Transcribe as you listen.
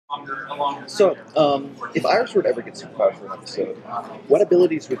So, if Iris were to ever get superpowers for an episode, what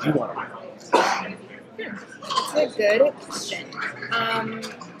abilities would you want to learn? That's a good question.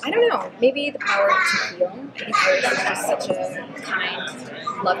 I don't know. Maybe the power to heal. I think Iris is just such a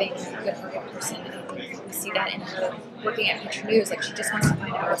kind, loving, good-hearted person. And I think we see that in her working at Future News. Like, she just wants to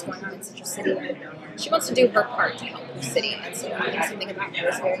find out what's going on in Central City. And she wants to do her part to help the city. And so I think something about her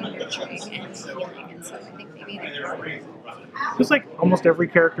is very nurturing and healing. And so I think maybe that Just like almost every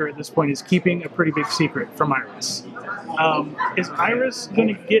character at this point is keeping a pretty big secret from Iris. Is Iris going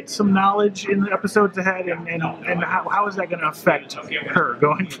to get some knowledge in the episodes ahead, and how is that going to affect her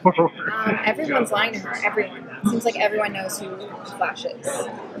going forward? Everyone's lying to her. Everyone. It seems like everyone knows who Flash is,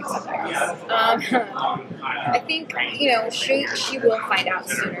 except Iris. I think, she will find out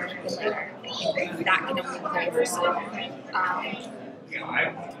sooner than later. I think that can only play for so long.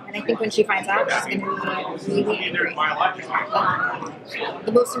 And I think when she finds out, she's going to be really angry.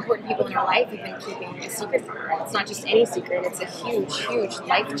 The most important people in her life have been keeping a secret from her. It's not just any secret, it's a huge, huge,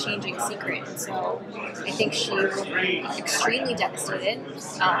 life-changing secret. And so I think she will be extremely devastated,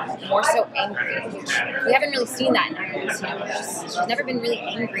 more so angry, which we haven't really seen that in Iris. She's never been really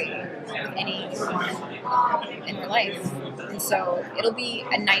angry with anyone in her life. And so it'll be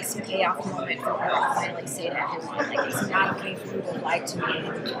a nice payoff moment for her to finally say to everyone, like, it's not okay for you to lie to me,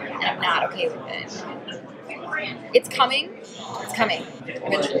 and I'm not okay with it. It's coming. It's coming.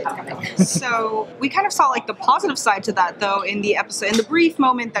 Eventually it's coming. So we kind of saw like the positive side to that though in the episode, in the brief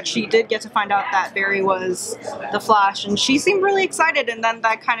moment that she did get to find out that Barry was the Flash, and she seemed really excited, and then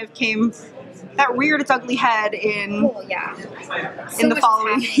that kind of came, that reared its ugly head in So the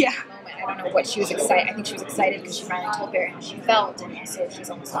following I don't know what she was excited. I think she was excited because she finally told Barry how she felt, and also she's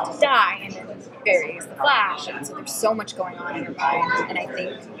almost about to die, and then Barry is the Flash, and so there's so much going on in her mind, and I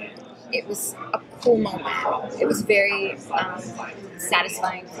think it was a cool moment. It was very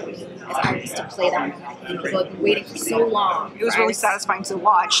satisfying for me as Iris to play that moment. I think people have been waiting for so long. It was really satisfying to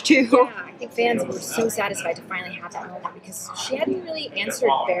watch too. Yeah, I think fans were so satisfied to finally have that moment because she hadn't really answered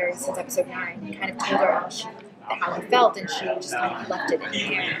Barry since episode 9. He kind of told her how he felt, and she just kind of left it in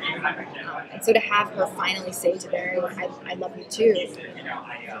the air. And so to have her finally say to Barry, I love you too,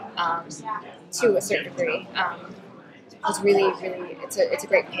 to a certain degree, was really, really, it's a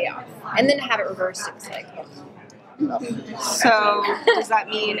great payoff. And then to have it reversed, it was like, So does that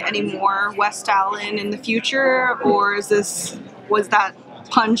mean any more West Allen in the future, or was that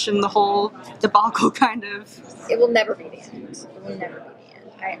punch and the whole debacle kind of? It will never be the end. It will never be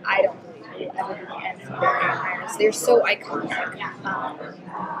the end. I don't believe it will ever be the end for Barry and Iris. They're so iconic.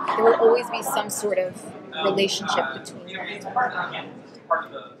 There will always be some sort of relationship between them.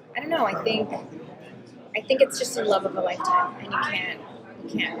 I don't know. I think it's just a love of a lifetime, and you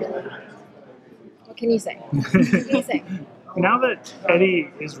can't really. What can you say? What can you say? Now that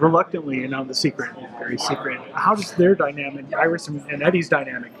Eddie is reluctantly in on the secret, very secret, how does their dynamic, Iris and Eddie's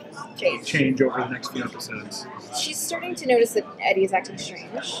dynamic, change over the next few episodes? She's starting to notice that Eddie is acting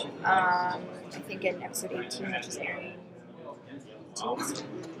strange. I think in episode 18, which is airing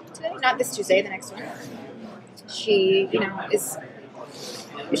today, not this Tuesday, the next one. She,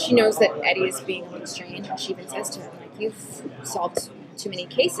 she knows that Eddie is being a little strange, and she even says to him, like, you've solved too many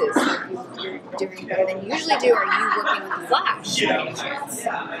cases. You're doing better than you usually do. Are you working with the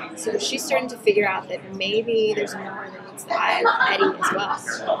Flash? So she's starting to figure out that maybe there's more than meets the eye of Eddie as well.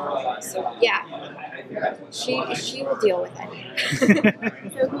 So yeah, she will deal with Eddie.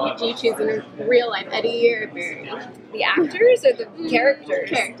 So who would you choose in real life, Eddie or Barry? The actors or the characters?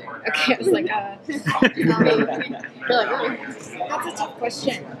 Character. Okay, I was like, that's a tough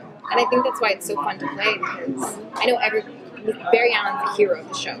question. And I think that's why it's so fun to play, because I know Barry Allen's the hero of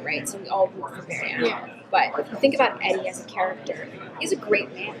the show, right? So we all root for Barry Allen. Yeah. But if you think about Eddie as a character, he's a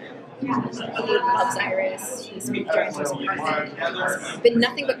great man. He loves Iris. He's moved her into his apartment. He's been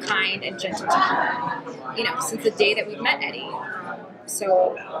nothing but kind and gentle to her, since the day that we met Eddie.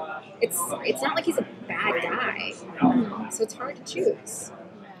 So it's not like he's a bad guy. So it's hard to choose.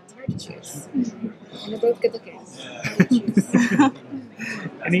 And they're both good looking. Hard to choose.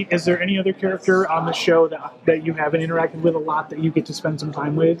 Is there any other character on the show that you haven't interacted with a lot that you get to spend some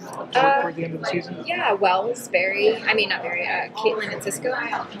time with toward the end of the season? Yeah, Wells, Caitlin and Cisco.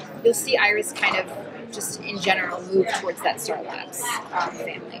 You'll see Iris kind of just in general move towards that Star Labs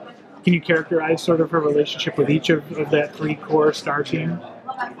family. Can you characterize sort of her relationship with each of that 3 core star team?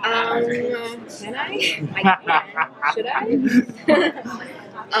 Can I? Should I?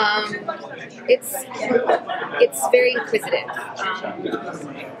 It's very inquisitive.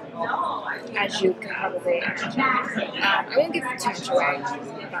 as you can probably imagine. I won't give too much away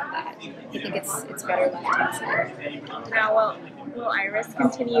about that. I think it's better left inside. Now, will Iris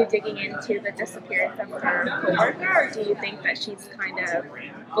continue digging into the disappearance of her coworker, or do you think that she's kind of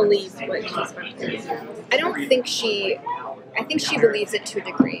believes what she's been through? I think she believes it to a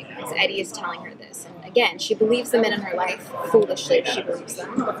degree because Eddie is telling her this. And again, she believes the men in her life foolishly if she believes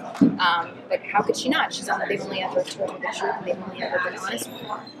them. But how could she not? They've only ever told her the truth and they've only ever been honest with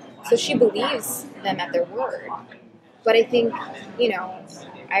her. So she believes them at their word. But I think,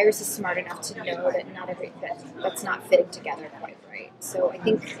 Iris is smart enough to know that that's not fitting together quite right. So I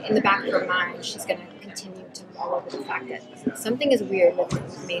think in the back of her mind, she's going to continue to mull over the fact that something is weird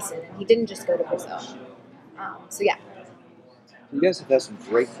with Mason, and he didn't just go to Brazil. So yeah. You guys have had some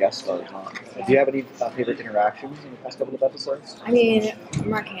great guest stars on. Do you have any favorite interactions in the past couple of episodes? I mean,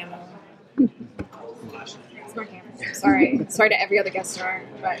 Mark Hamill. It's Mark Hamill. Sorry to every other guest star,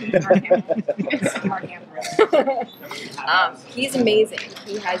 but Mark Hamill. It's Mark Hamill. He's amazing.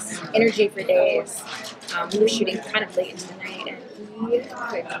 He has energy for days. We were shooting kind of late into the night, and he could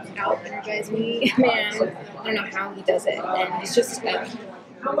out-energize me. Man, I don't know how he does it. And he's just a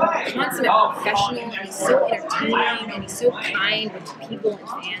consummate professional. He's so entertaining, and he's so kind with people and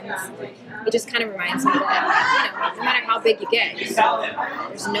fans. It just kind of reminds me that, no matter how big you get,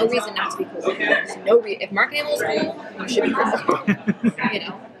 there's no reason not to be cool. There's no if Mark Hamill's cool, you should be cool.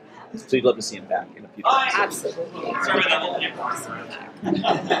 So you'd love to see him back in a few years? Absolutely. It's really good to see him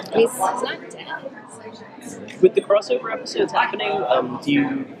back. He's not dead. With the crossover episodes happening, do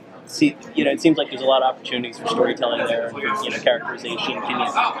you see, it seems like there's a lot of opportunities for storytelling there, and characterization. Can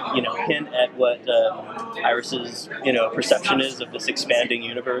you, hint at what Iris's, perception is of this expanding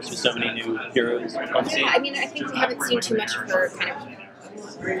universe with so many new heroes on scene? Yeah, I mean, I think we haven't seen too much of her kind of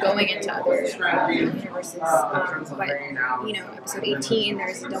going into other universes. But, episode 18,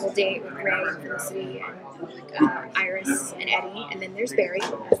 there's a double date with Ray and Felicity and Iris and Eddie, and then there's Barry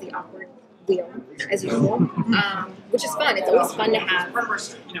as the awkward wheel, as usual, which is fun. It's always fun to have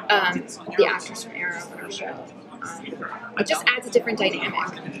the actors from Arrow on our show. It just adds a different dynamic.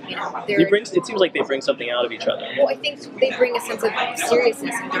 It seems like they bring something out of each other. Well, I think they bring a sense of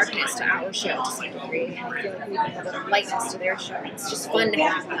seriousness and darkness to our show to some degree, and I feel like we bring a little lightness to their show. It's just fun to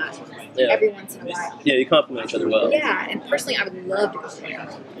have that every once in a while. Yeah, you complement each other well. Yeah, and personally, I would love to go there. I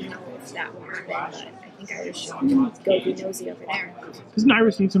don't know if that will happen, but I think Iris should go be nosy over there. Doesn't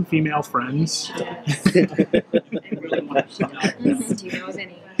Iris need some female friends? She does. Do you know of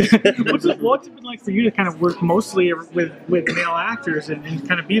any? What's it been like for you to kind of work mostly with male actors and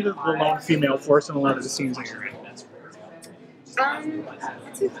kind of be the lone female force in a lot of the scenes that you're in?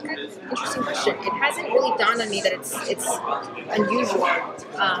 That's a good, interesting question. It hasn't really dawned on me that it's unusual,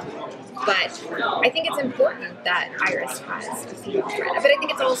 but I think it's important that Iris has a female friend. But I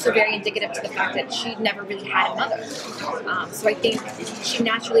think it's also very indicative to the fact that she never really had a mother. So I think she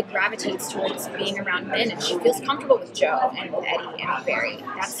naturally gravitates towards being around men, and she feels comfortable with Joe and with Eddie and with Barry.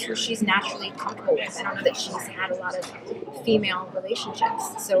 That's who she's naturally comfortable with. I don't know that she's had a lot of female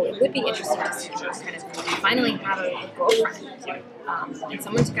relationships. So it would be interesting to see her kind of finally have a girlfriend. And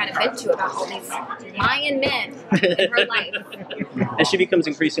someone to kind of vent to about all these lion men in her life. As she becomes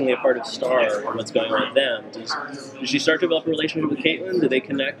increasingly a part of Star and what's going on with them, does she start to develop a relationship with Caitlin? Do they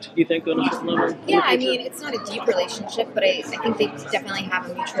connect, do you think, on a certain level? Yeah, I mean, it's not a deep relationship, but I think they definitely have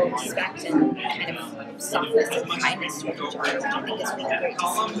a mutual respect and kind of softness and kindness towards each other, which I think is really great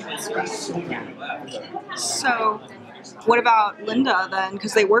to see. Yeah. So, what about Linda then?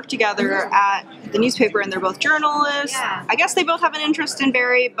 Because they work together at the newspaper and they're both journalists. Yeah. I guess they both have an interest in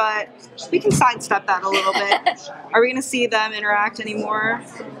Barry, but we can sidestep that a little bit. Are we going to see them interact anymore?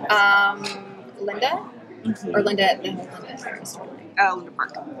 Linda? Or Linda, the whole Linda story? Linda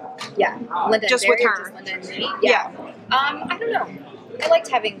Park. Yeah. Linda Just and Barry, with her. or just Linda and me? Yeah. I don't know. I liked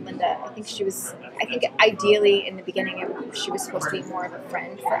having Linda. I think ideally in the beginning she was supposed to be more of a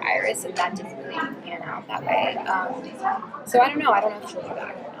friend for Iris, and that didn't really pan out that way. So I don't know. I don't know if she'll be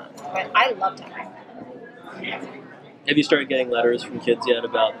back or not. But I loved her. Have you started getting letters from kids yet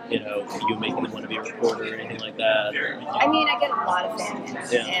about, you making them want to be a reporter or anything like that? I mean, I get a lot of fan mail.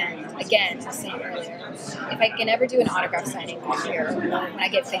 Yeah. And again, as I was saying earlier, if I can ever do an autograph signing this year, when I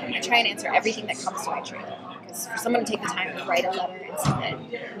get fan, I try and answer everything that comes to my train. Because for someone to take the time to write a letter and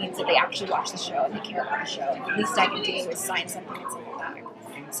send it means that they actually watch the show and they care about the show. And the least I can do is sign something and send it back.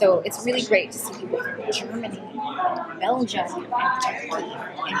 So it's really great to see people from Germany, Belgium, and Turkey,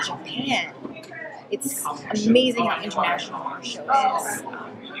 and Japan. It's amazing how international our show is.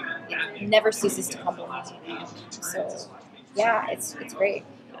 It never ceases to humble me. So, yeah, it's great.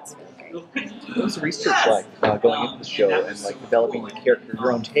 That's really great. What was the research like going into the show and like developing the character,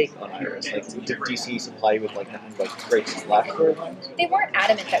 your own take on Iris? Like, did DC supply you with like nothing but great splash storylines? They weren't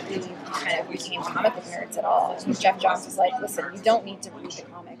adamant that we kind of became comic book nerds at all. I think Jeff Johns was like, listen, you don't need to read the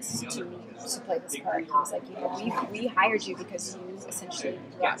comics to play this part. He was like, you know, we hired you because you essentially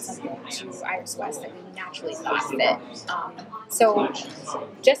brought something to Iris West that we naturally thought fit. So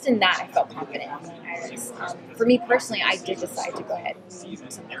just in that, I felt confident in Iris. For me personally, I did decide to go ahead and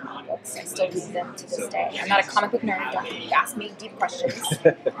read some of the comic books. I still read them to this day. I'm not a comic book nerd. Don't ask me deep questions.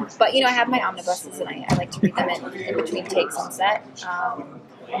 But, you know, I have my omnibuses, and I like to read them in between takes on set.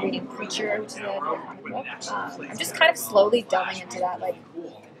 I'm reading Preacher, which is a comic book. I'm just kind of slowly delving into that, like,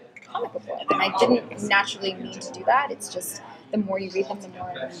 comic book world. And I didn't naturally mean to do that. It's just the more you read them, the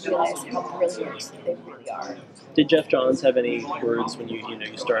more you realize how brilliant they really are. Did Jeff Johns have any words when you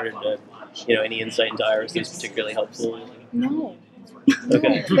started any insight into Iris that was particularly helpful? No.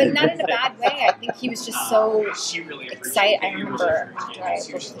 Okay. But not in a bad way. I think he was just so excited. I remember after I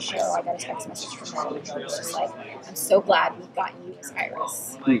booked the show, I got a text message from him, and he was just like, I'm so glad we've got you as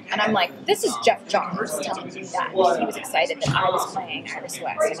Iris. And I'm like, this is Jeff Johns telling me that. He was excited that I was playing Iris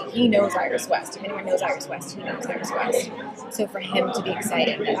West. I mean, he knows Iris West. If anyone knows Iris West, he knows Iris West. So for him to be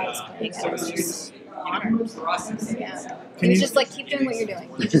excited that I was playing that was just honored. Yeah. He was just like, keep doing what you're doing.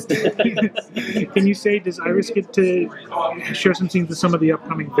 You just do it. Can you say, does Iris get to share some scenes with some of the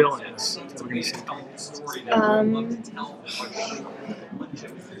upcoming villains? That we're going to see?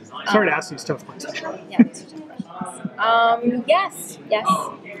 Sorry to ask these tough questions. Yeah, these are tough questions. Yes.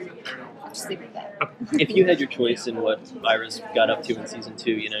 I'll just leave it at that. If you had your choice in what Iris got up to in season 2,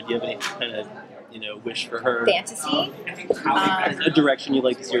 do you have any kind of wish for her? Fantasy. A direction you'd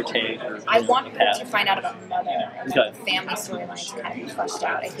like to see her take? Or, I want her to find out about her mother. Okay. The family storyline to kind of be fleshed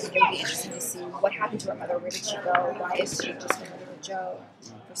out. I think it would be interesting to see what happened to her mother. Where did she go? Why is she just been with Joe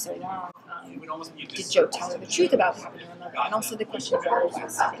for so long? Did Joe tell her the truth about what happened to her mother? And also the question of Wally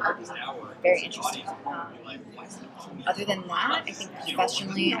West. I think would be very interesting. Other than that, I think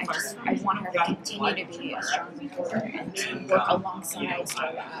professionally, I want her to continue to be a strong reporter and to work alongside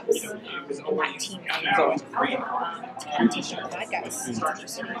Star Labs and that team to kind of take down the bad guys. It's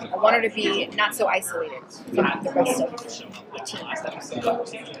interesting. I want her to be not so isolated from the rest of the team.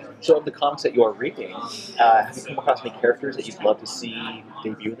 So, of the comics that you are reading, have you come across any characters that you'd love to see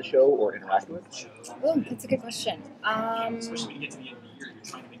debut in the show or interact with? Oh, that's a good question.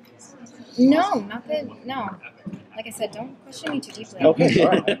 No, not that. No. Like I said, don't question me too deeply. Okay, all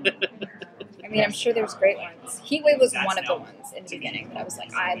right. I mean, I'm sure there's great ones. Heatwave was one of the ones in the beginning that I was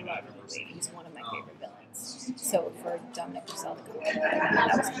like, I love Heatwave. He's one of my favorite villains. So for Dominic Purcell to come in,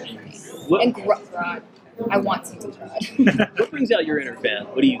 that was cool for me. And Grodd. I want some Grodd. What brings out your inner fan?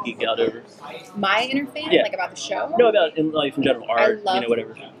 What do you geek out over? My inner fan? Yeah. Like about the show? No, about in life in general, art, I love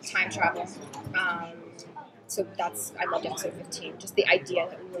whatever. time travel. So I loved episode 15. Just the idea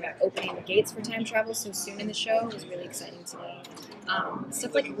that we were opening the gates for time travel so soon in the show was really exciting to me.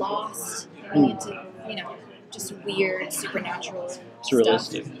 Stuff like Lost, really into, just weird, supernatural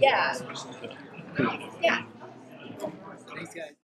Surrealistic. stuff. Yeah. Yeah. Thanks, guys.